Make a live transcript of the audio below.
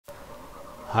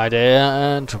Hi there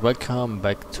and welcome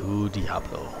back to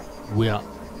Diablo. We are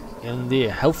in the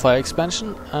Hellfire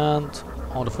expansion and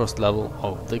on the first level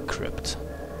of the Crypt.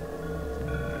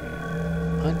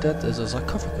 And that is a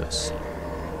sarcophagus.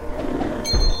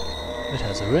 It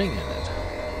has a ring in it.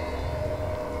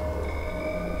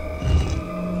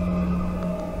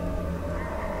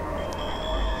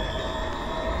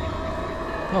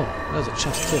 Oh, there's a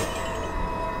chest too.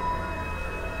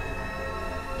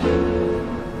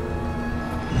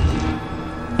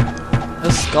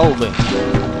 A skull wing.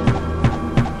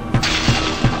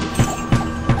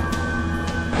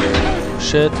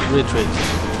 Shit, retreat.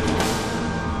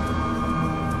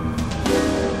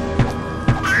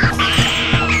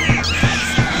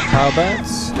 Power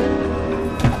bats.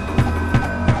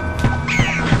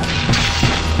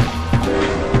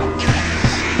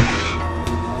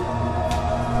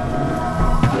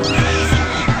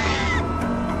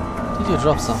 Did you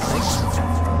drop something?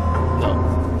 No.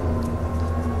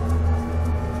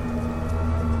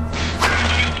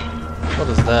 What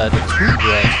is that? It's food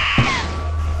bread.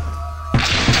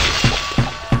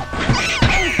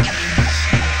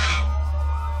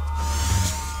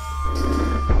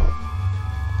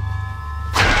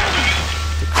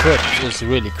 The Crypt is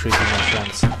really creepy, my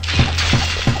friends.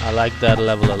 I like that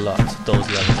level a lot. Those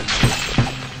levels actually.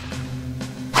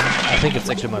 I think it's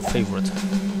actually my favorite.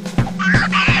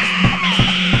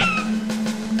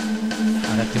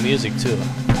 I like the music too.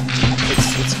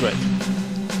 It's great.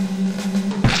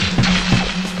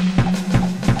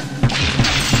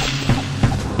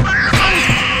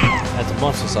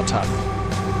 Monsters are tough.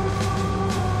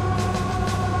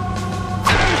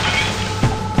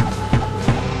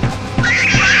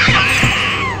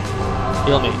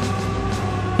 Heal me.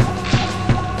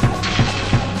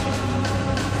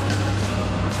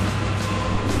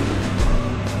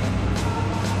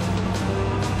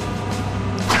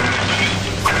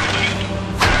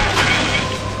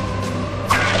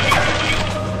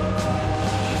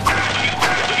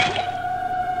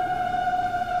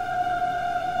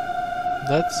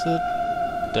 That's a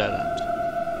dead end.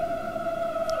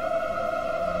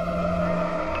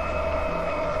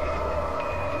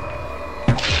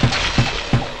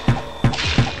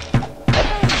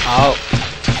 Ow.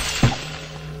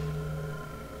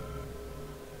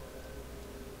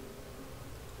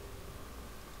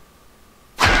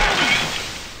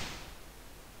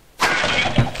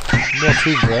 More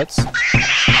two breads.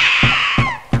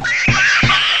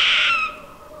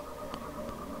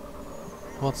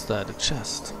 What's that? A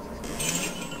chest.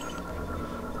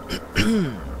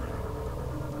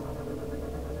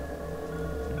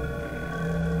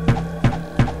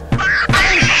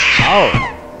 Ow!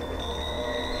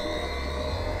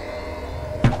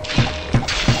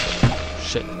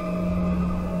 Shit.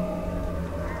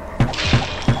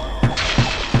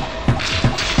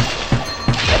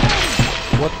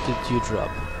 What did you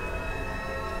drop?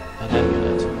 An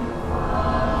amulet.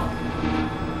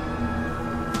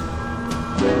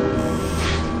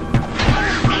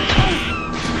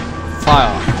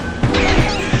 Fire.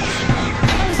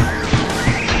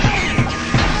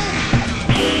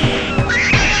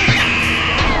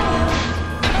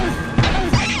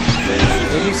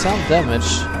 Maybe some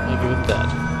damage. Maybe with that.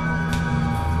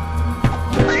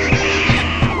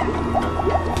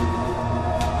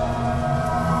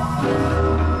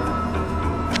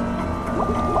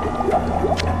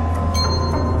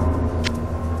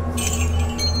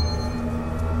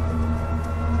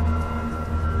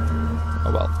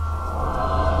 Oh well.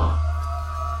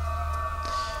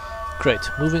 Great,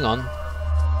 moving on.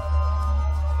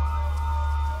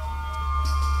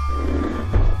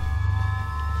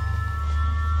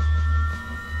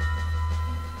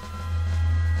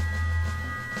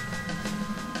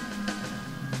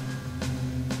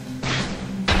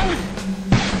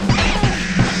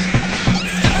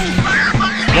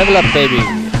 Level up, baby!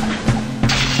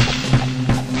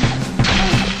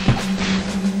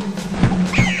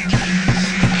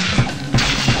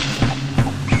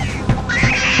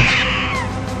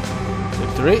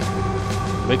 Victory?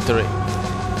 Victory.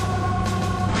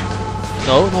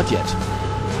 No, not yet.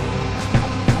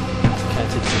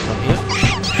 Can't hit you from here.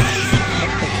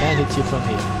 I can't hit you from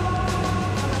here.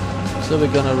 So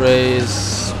we're gonna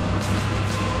raise...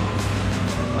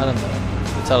 I don't know.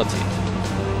 Vitality.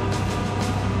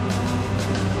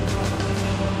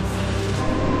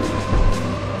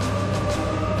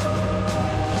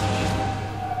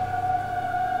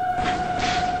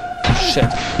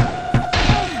 Shit.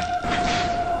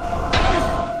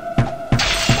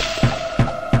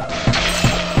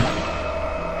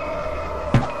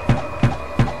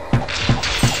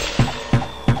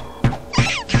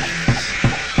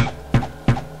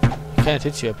 can't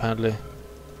hit you apparently.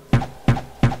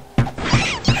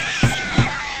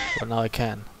 But now I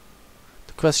can.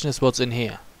 The question is what's in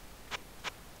here.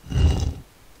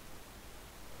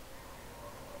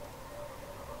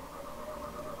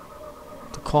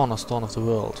 The cornerstone of the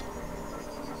world.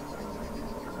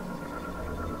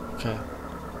 Okay.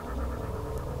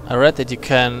 I read that you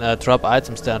can drop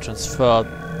items there and transfer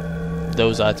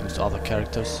those items to other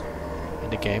characters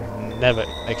in the game. Never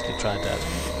actually tried that.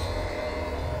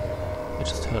 I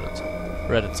just heard it.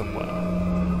 Read it somewhere.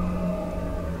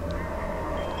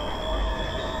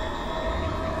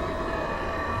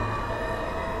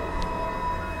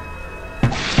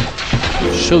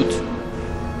 Shoot!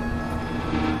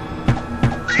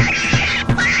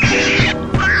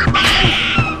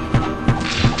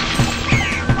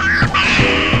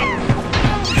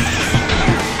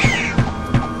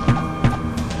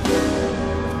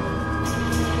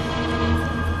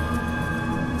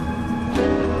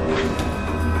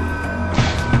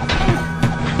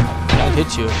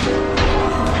 Hit you.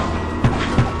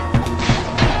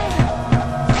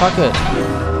 Fuck it.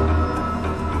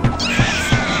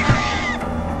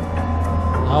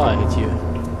 Now I hit you.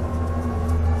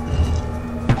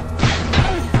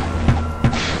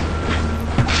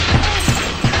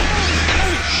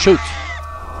 Shoot.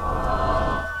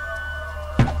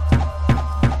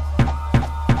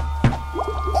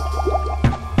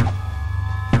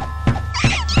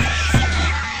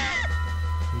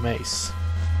 Mace.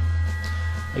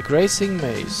 A grazing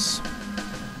maze.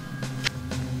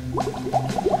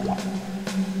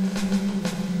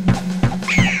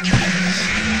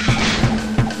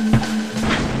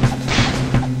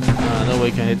 No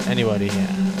way can hit anybody here.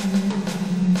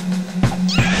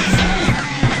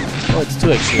 Oh, it's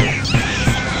two actually.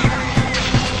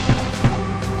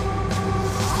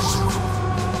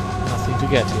 Nothing to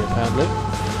get here apparently.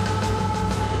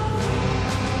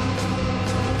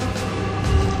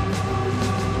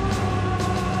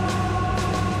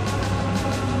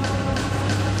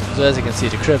 So as you can see,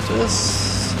 the crypt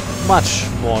is much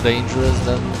more dangerous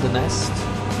than the nest.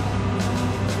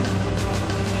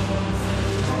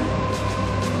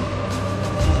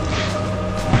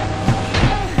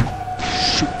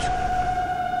 Shoot!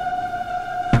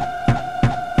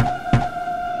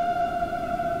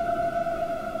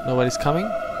 Nobody's coming?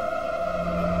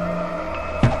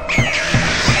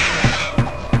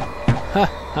 Ha ha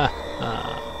ha!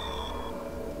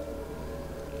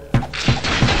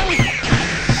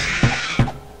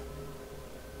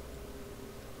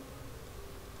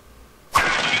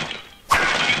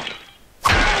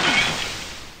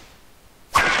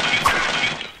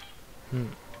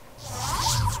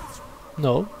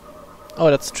 No.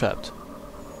 Oh, that's trapped.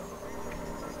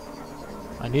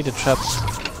 I need a trapped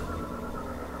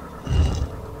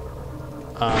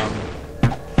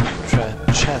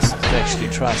chest to actually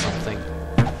try something.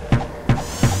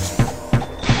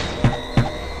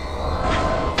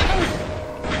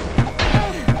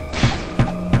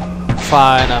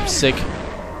 Fine, I'm sick.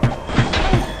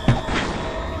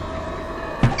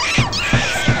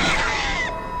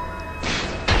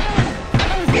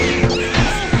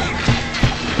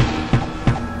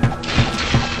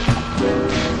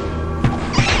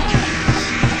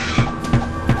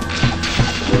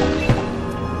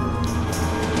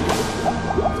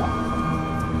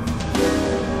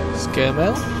 Scale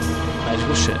mail?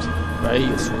 Magical shit. Very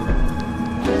useful.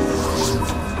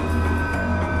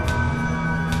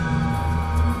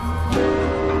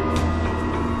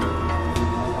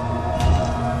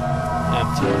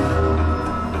 Empty.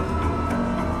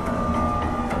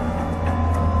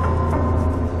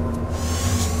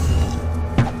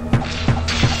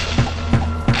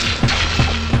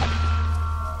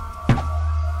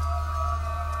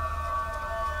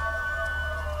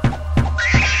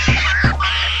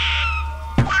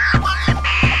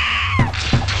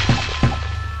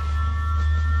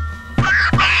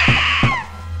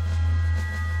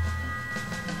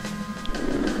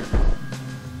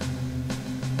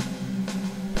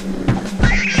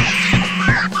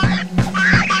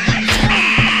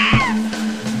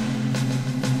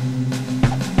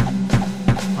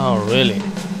 Oh, really?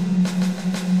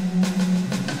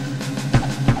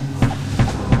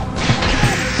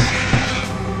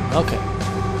 Okay.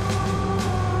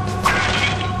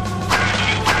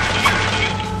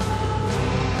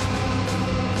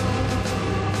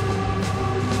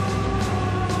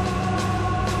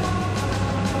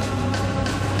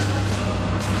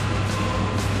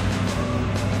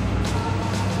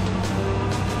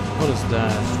 What is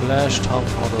that? Flash top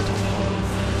model.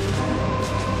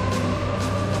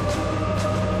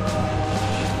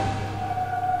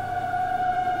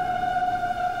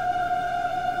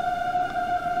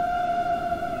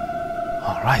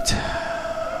 Alright.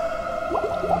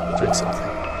 Drink something.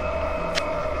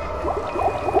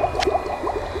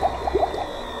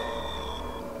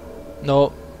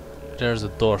 No, there's a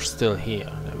door still here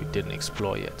that we didn't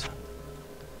explore yet.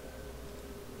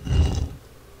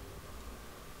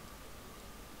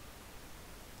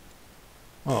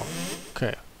 Oh,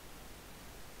 okay.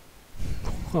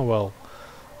 Oh well,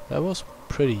 that was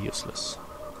pretty useless.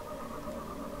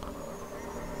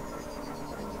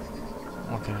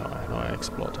 Okay, I know I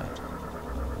explored that.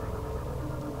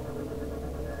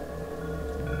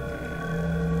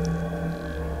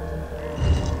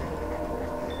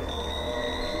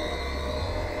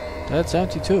 That's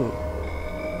empty too.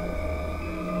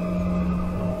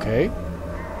 Okay.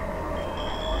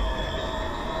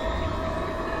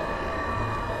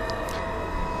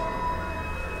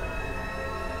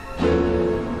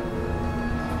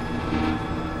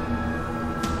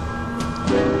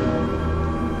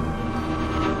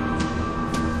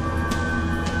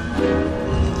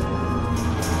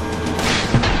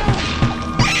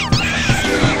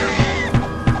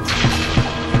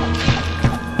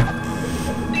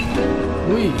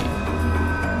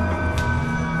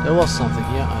 There was something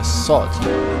here, I saw it.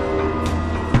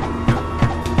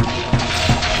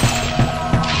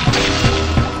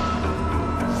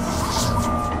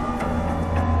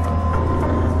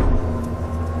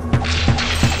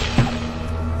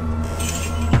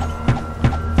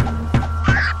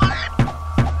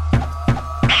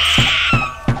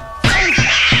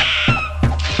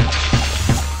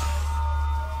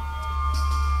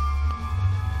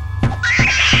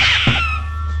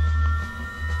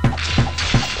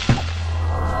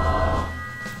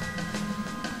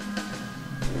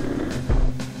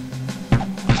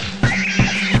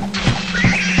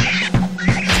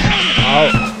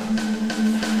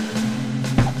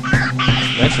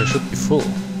 Inventory should be full,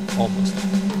 almost.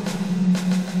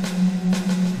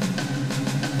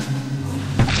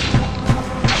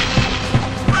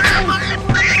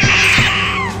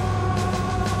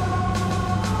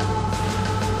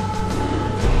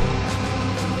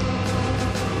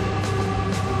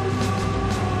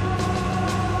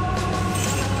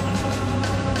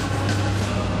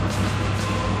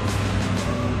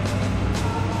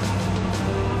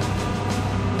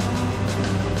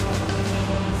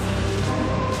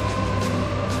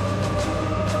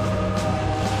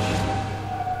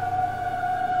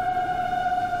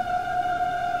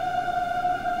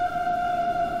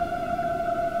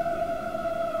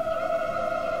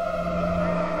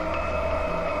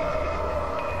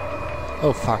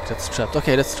 Oh fuck, that's trapped.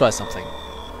 Okay, let's try something.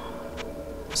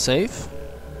 Save?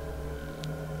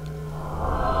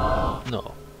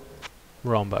 No.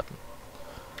 Wrong button.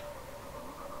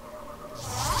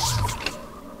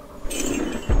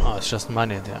 Oh, it's just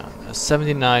money there.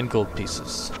 79 gold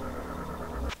pieces.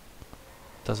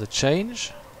 Does it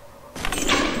change?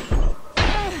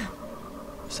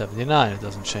 79, it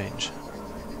doesn't change.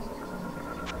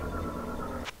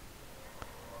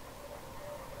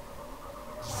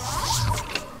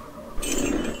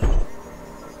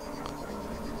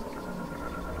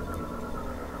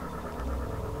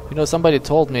 You know, somebody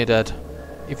told me that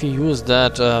if you use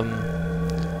that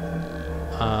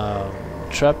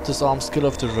trap disarm skill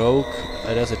of the rogue,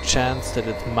 there's a chance that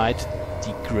it might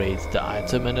degrade the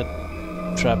item in a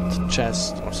trapped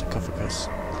chest or sarcophagus.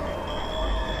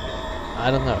 I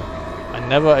don't know. I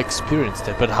never experienced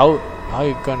it, but how are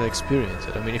you gonna experience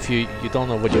it? I mean, if you don't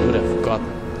know what you would have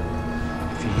gotten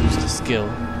if you use the skill,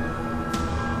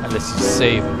 unless you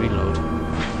save and reload.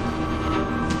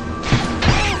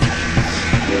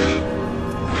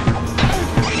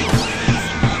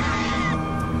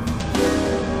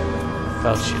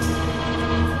 Felt you.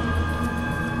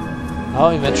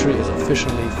 Our inventory is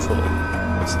officially full.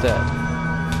 What's that?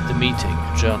 The meeting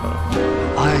journal.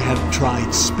 I have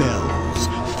tried spells,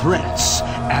 threats,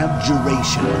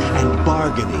 abjuration, and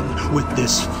bargaining with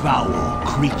this foul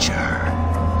creature.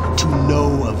 To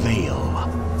no avail.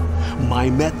 My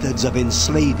methods of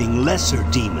enslaving lesser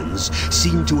demons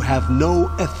seem to have no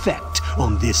effect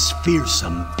on this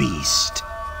fearsome beast.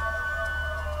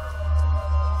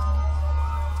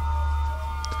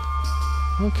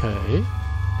 Okay.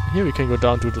 Here we can go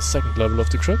down to the second level of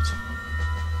the crypt.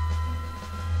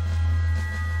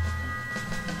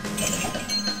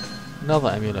 Another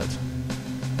amulet.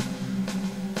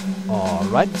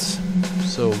 Alright.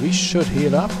 So we should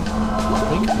heal up,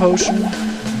 drink a potion,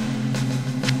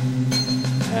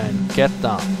 and get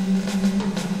down.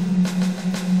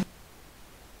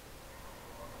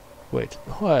 Wait.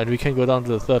 Alright, we can go down to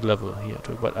the third level here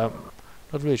too, but I'm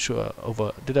not really sure.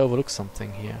 Did I overlook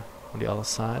something here on the other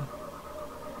side?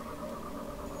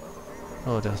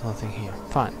 Oh, there's nothing here.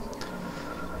 Fine.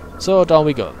 So down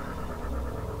we go.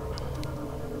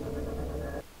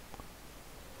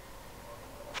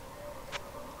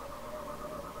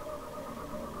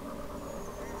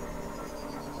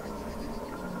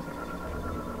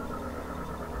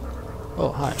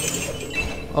 Oh, hi.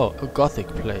 Oh, a gothic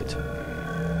plate.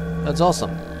 That's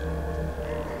awesome.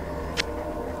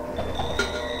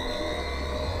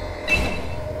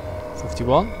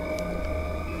 $51.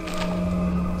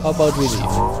 How about we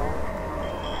leave?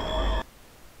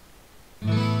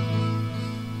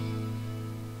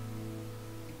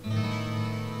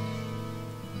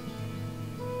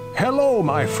 Hello,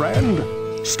 my friend.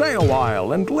 Stay a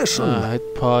while and listen.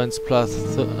 Hit points plus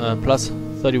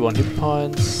 31 hit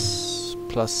points,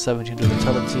 plus 17 to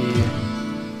vitality.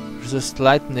 Resist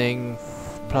lightning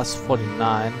plus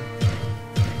 49.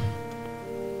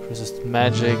 Resist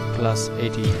magic plus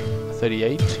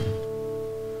 38.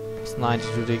 Plus 90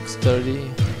 to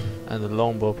dexterity. And the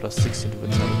longbow plus 16 to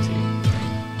vitality.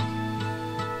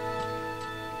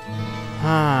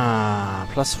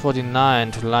 Plus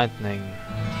 49 to lightning.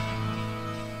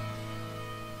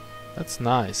 That's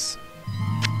nice.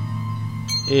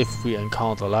 If we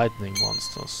encounter lightning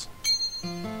monsters.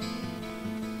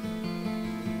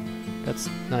 That's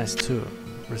nice too.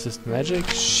 Resist magic?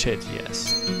 Shit,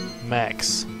 yes.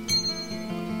 Max.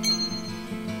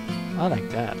 I like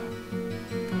that.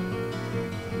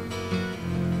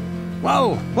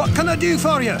 Well, what can I do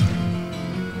for you?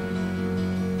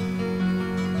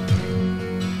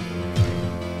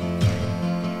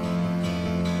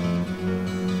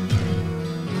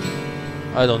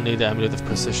 I don't need the Amulet of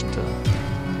Precision to.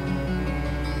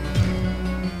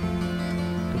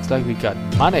 Looks like we got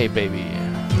money, baby.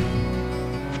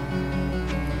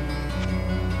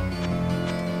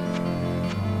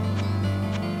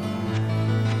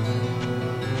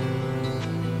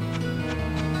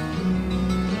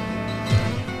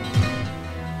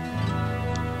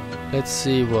 Let's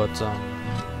see what.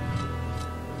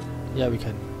 Yeah, we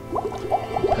can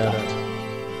repair that.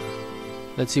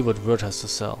 Let's see what Vert has to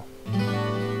sell.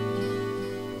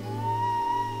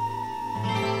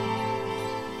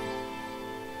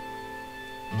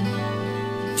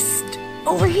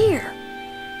 Over here.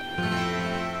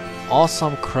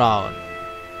 Awesome crown.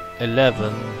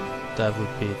 11. That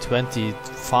would be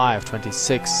 25,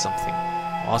 26 something.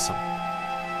 Awesome.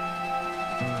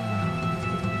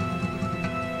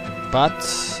 But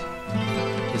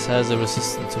this has a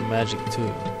resistance to magic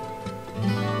too.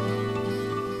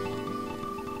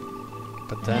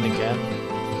 But then again,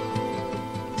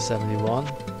 71.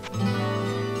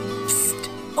 Psst,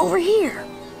 over here.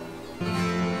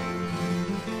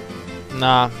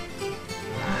 Nah,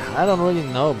 I don't really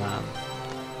know, man.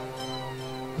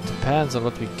 It depends on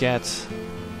what we get.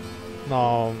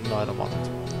 No, I don't want it.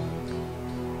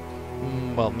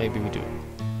 Well, maybe we do.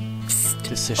 Psst,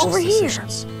 Decisions, over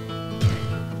decisions. Here.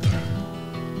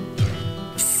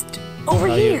 Psst, over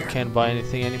Now here. you can't buy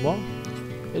anything anymore?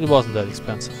 It wasn't that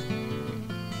expensive.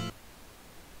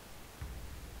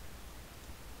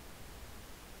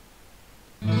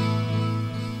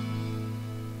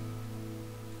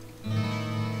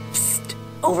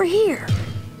 Over here.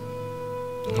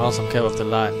 Awesome cap of the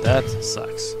line. That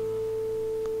sucks.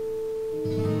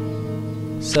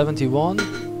 71,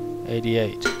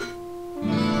 88.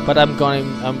 But I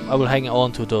will hang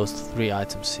on to those 3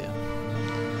 items here,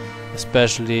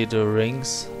 especially the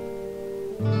rings.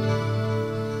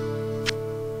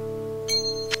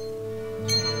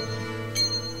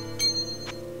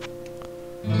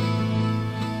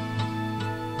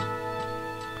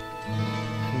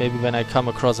 Maybe when I come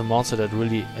across a monster that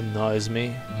really annoys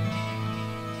me.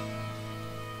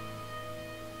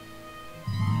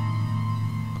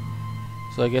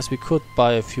 So I guess we could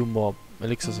buy a few more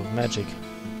elixirs of magic.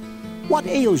 What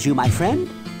ails you, my friend?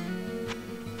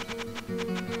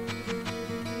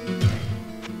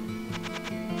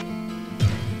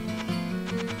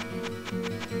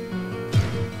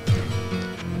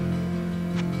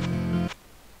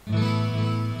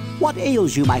 What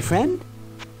ails you, my friend?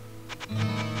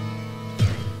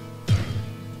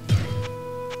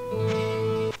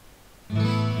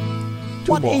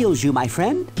 What ails you, my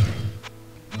friend?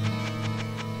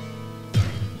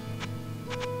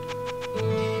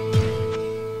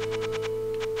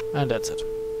 And that's it.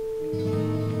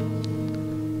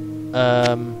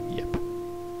 Yep.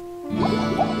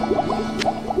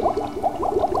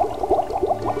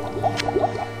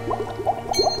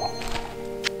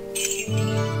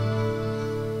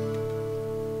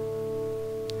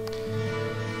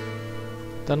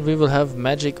 Then we will have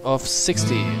magic of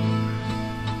 60.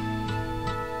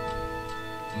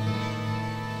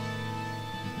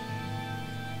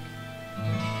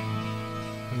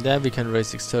 Then we can raise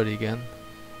 630 again.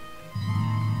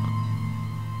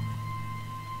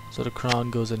 So the crown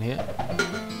goes in here.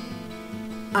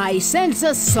 I sense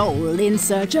a soul in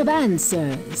search of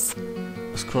answers.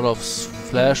 Scroll of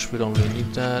flash, we don't really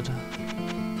need that.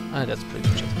 Ah, that's pretty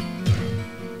much it.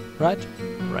 Right?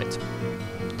 Right.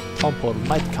 Town portal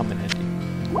might come in handy.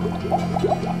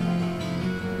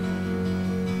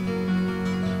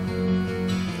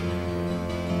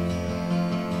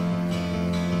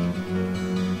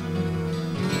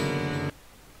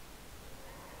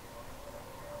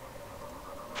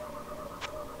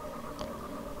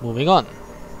 Moving on.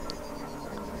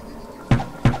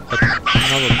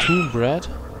 Another tomb bread.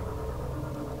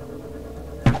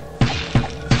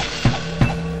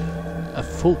 A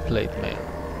full plate mail.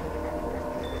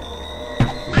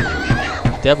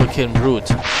 Devilkin Brood.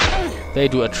 They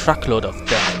do a truckload of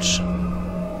damage.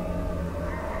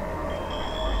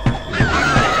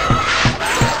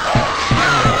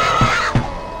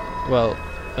 Well,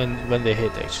 and when they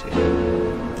hit actually.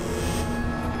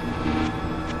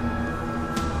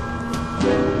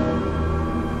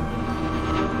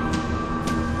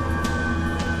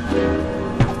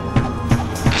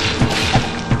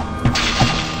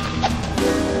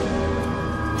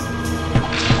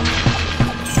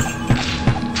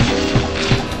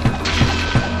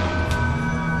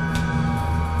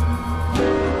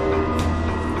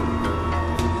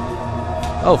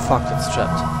 Oh fuck, that's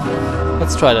trapped.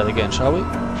 Let's try that again, shall we?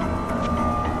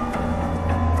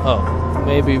 Oh,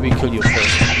 maybe we kill you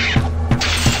first.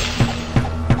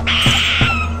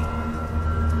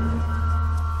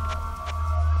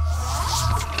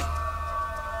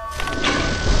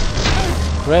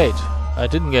 Great, I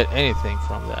didn't get anything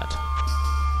from that.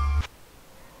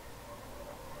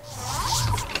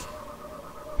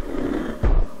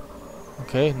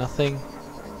 Okay, nothing.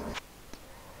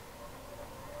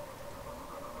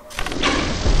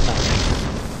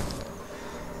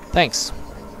 Thanks.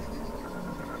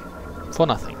 For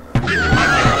nothing.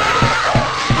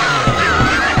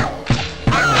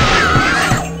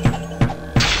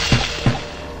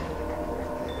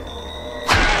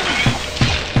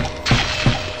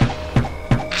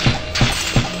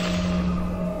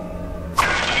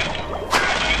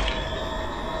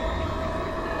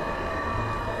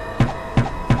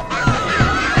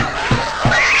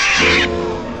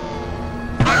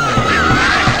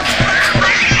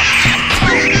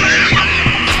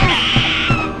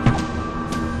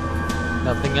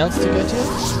 Nothing else to get here?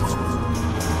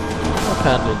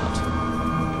 Apparently not.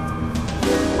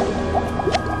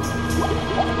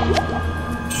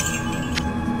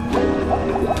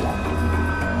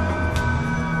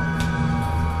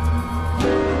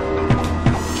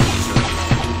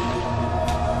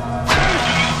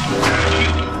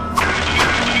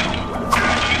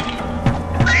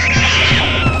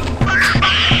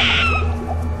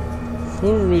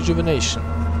 Full rejuvenation.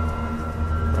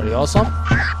 Very awesome.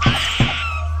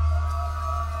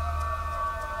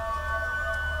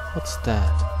 What's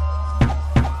that?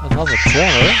 Another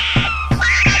journal?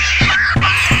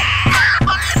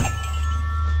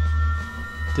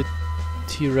 The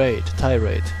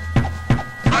tirade.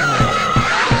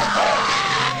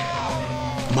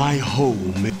 My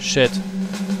home. Shit.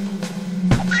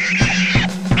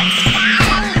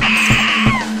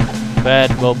 Bad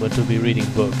moment to be reading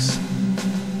books.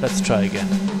 Let's try again.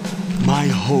 My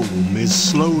home is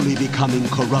slowly becoming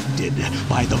corrupted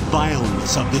by the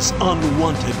vileness of this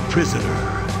unwanted prisoner.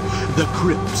 The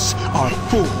crypts are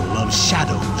full of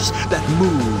shadows that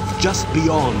move just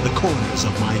beyond the corners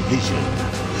of my vision.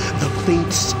 The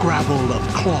faint scrabble of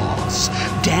claws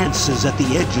dances at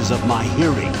the edges of my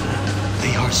hearing.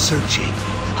 They are searching,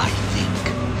 I think,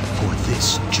 for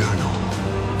this journal.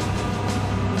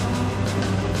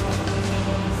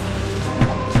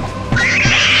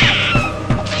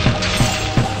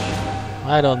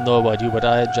 I don't know about you, but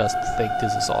I just think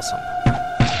this is awesome.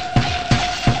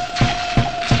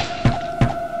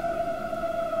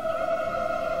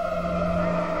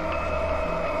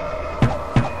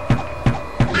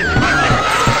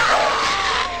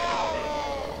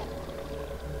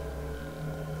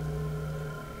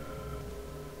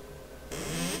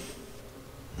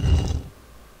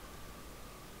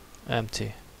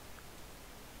 Empty.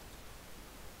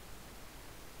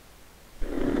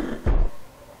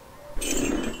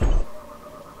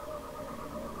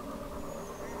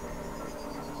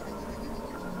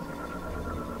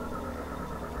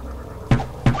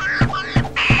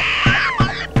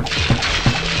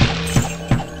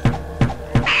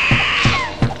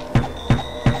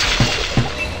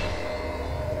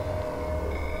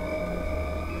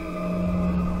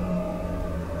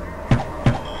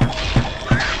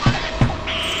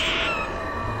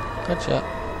 Gotcha.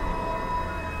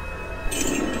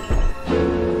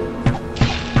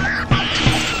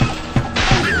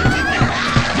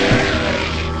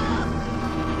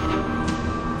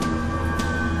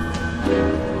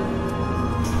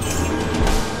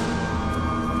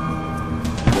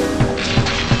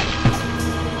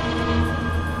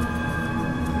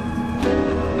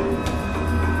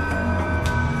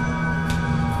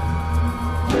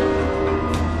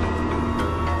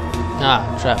 Ah,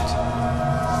 trapped.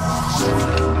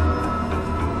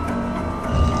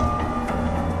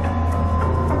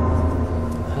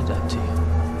 And empty.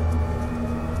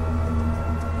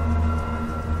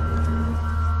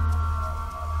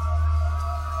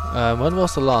 When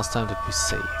was the last time that we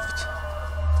saved?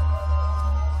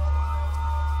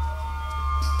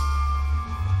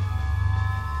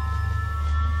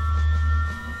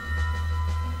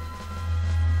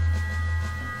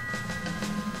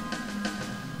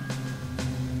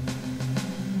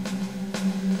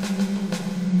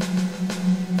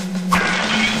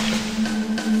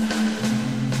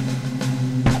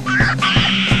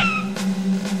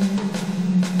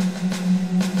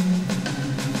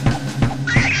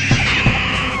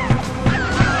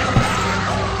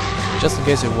 Just in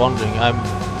case you're wondering, I'm,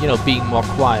 being more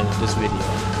quiet in this video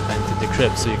and in the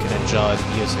crypt so you can enjoy the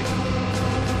music.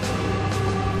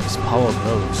 His power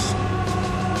grows.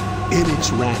 In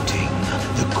its ranting,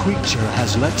 the creature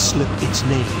has let slip its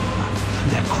name,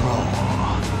 Necro.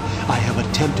 I have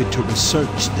attempted to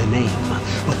research the name,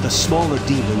 but the smaller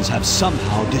demons have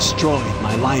somehow destroyed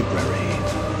my library.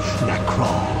 Necro.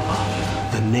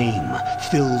 The name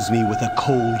fills me with a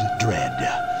cold dread.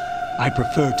 I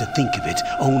prefer to think of it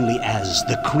only as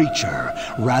the creature,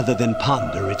 rather than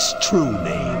ponder its true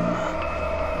name.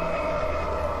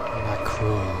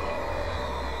 Macro.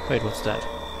 Wait, what's that?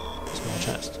 Small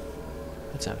chest.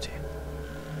 It's empty.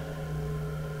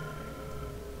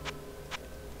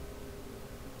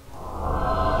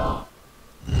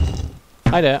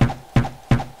 Hi there.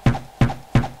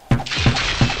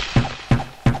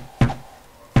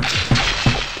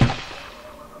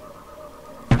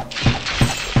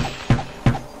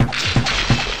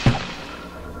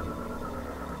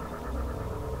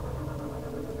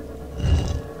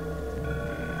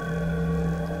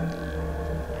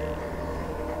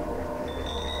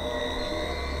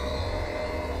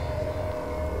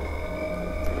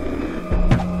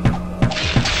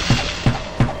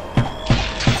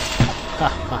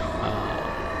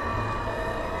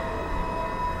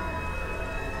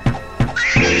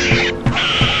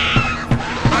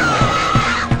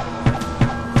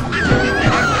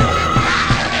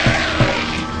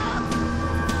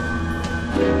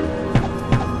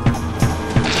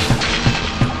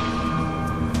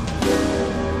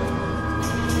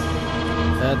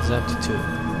 That's empty too.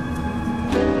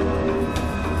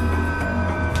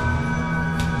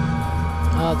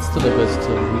 It's still a bit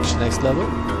to reach next level.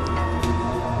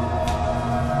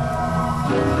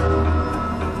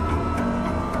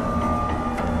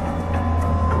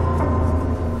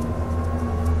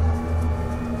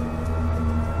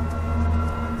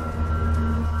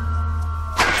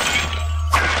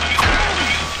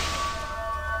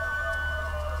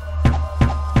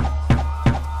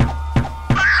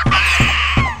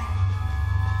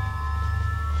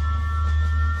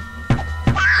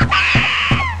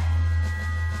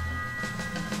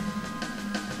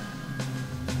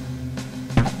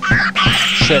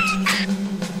 Shit.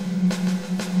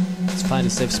 Let's find a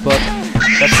safe spot.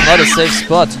 That's not a safe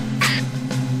spot.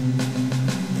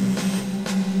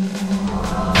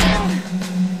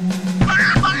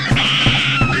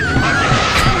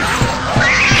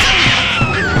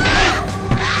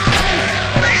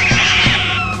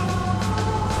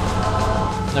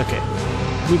 Okay,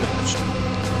 we managed.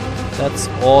 That's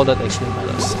all that actually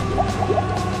matters.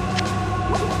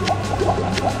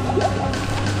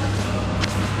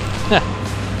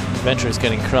 Adventure is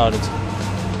getting crowded.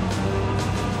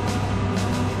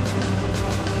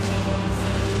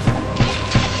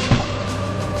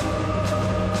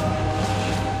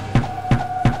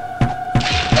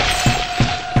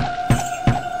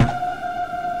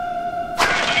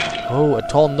 Oh, a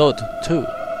tall note 2.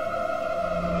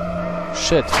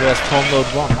 Shit, where's tall note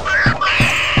 1?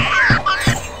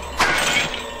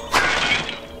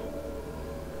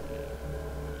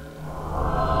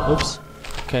 Oops.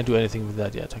 Can't do anything with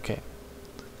that yet, okay.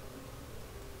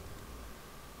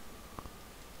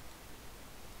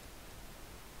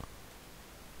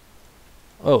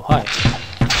 Oh, hi.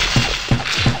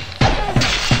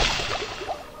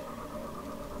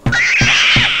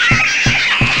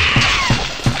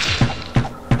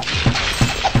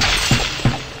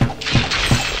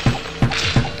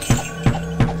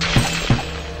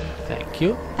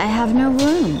 Thank you. I have no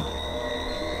room.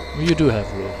 You do have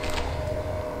room.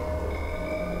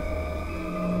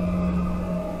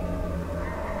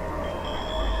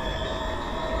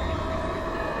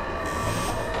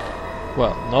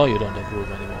 Well, no, you don't have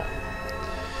room anymore.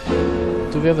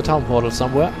 Do we have a town portal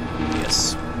somewhere?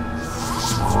 Yes.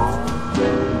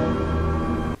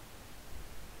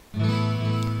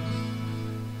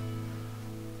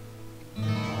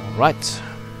 Right.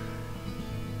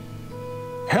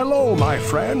 Hello, my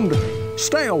friend.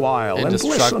 Stay a while and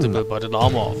Indestructible, listen. but an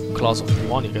armor of class of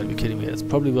 1, you gotta be kidding me. It's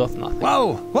probably worth nothing.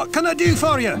 Well, what can I do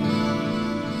for you?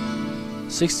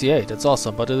 68, that's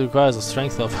awesome, but it requires a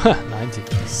strength of 90.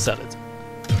 Sell it.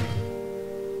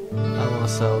 I don't wanna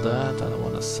sell that, I don't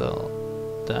wanna sell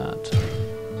that.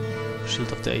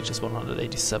 Shield of the Age is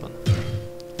 187.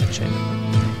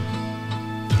 Enchantment.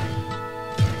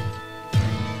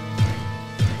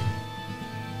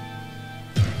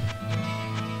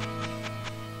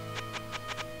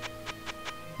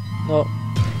 No.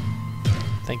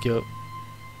 Thank you.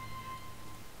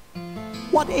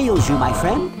 What ails you, my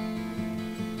friend?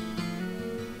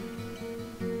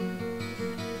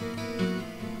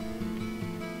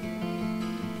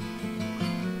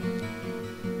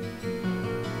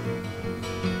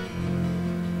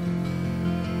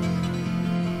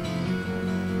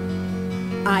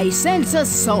 I sense a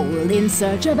soul in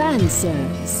search of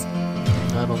answers.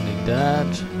 I don't need that. I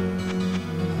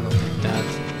don't need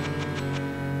that.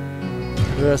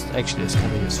 The rest actually is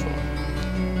kind of useful.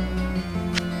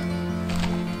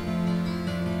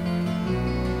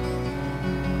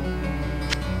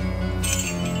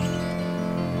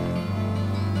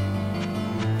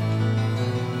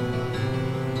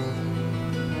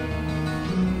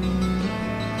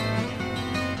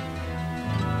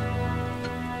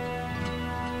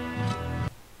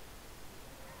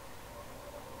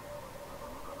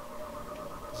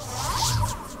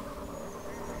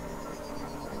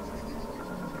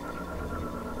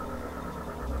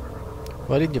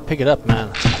 Why didn't you pick it up, man?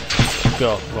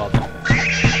 Go, rather.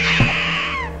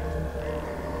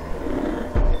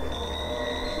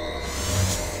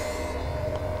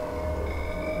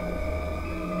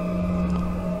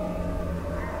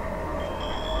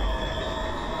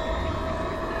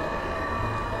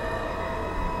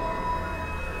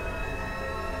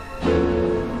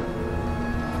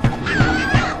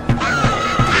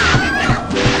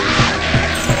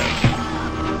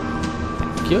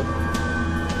 Thank you.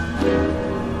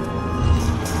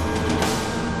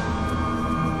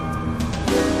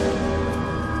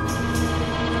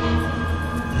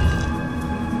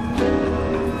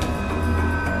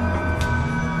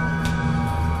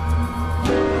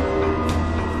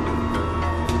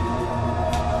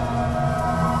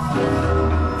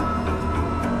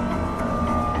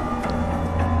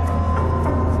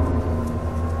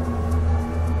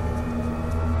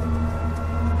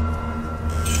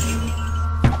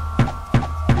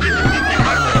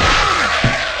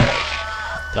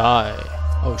 Die.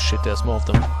 Oh shit, there's more of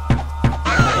them.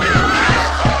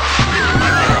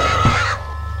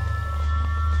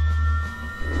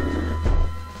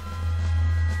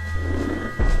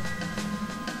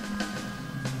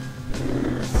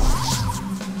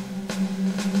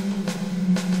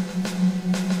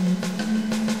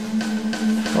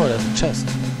 Oh, there's a chest.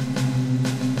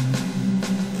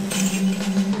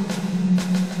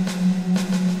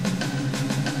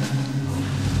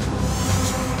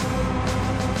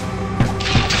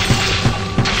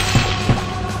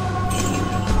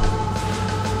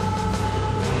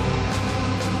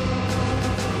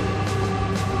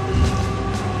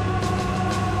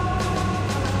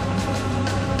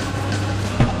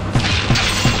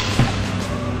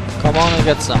 Come on and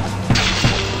get some.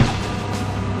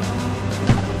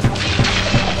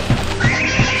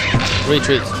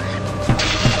 Retreat.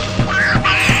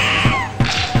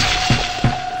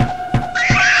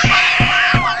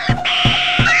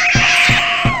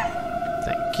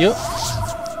 Thank you.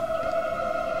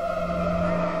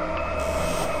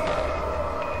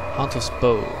 Hunter's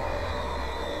bow.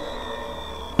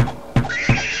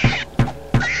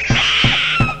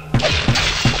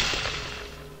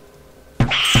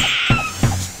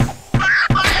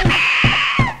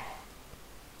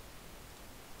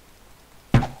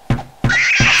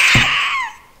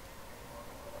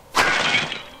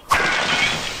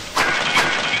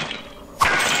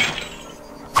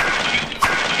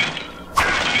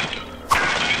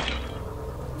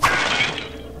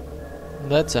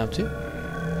 That's empty.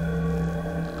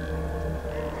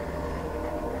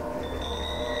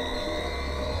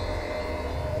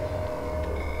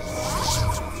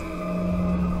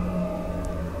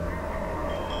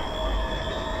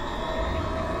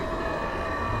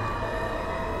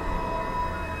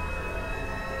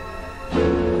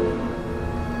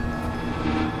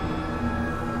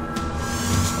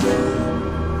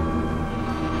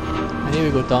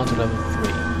 go down to level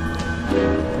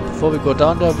 3. Before we go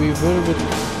down there, we will...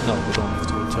 No, we don't have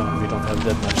to return. We don't have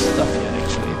that much stuff yet,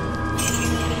 actually.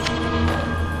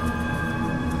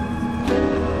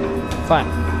 Fine.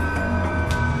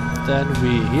 Then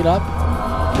we heal up.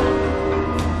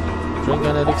 Drink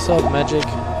an elixir of magic.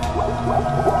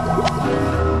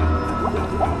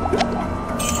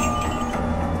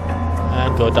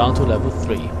 And go down to level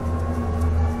 3.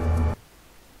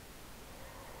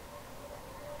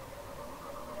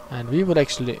 And we will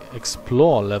actually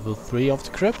explore level 3 of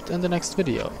the crypt in the next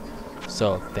video.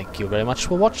 So thank you very much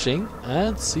for watching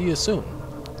and see you soon.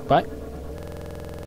 Bye.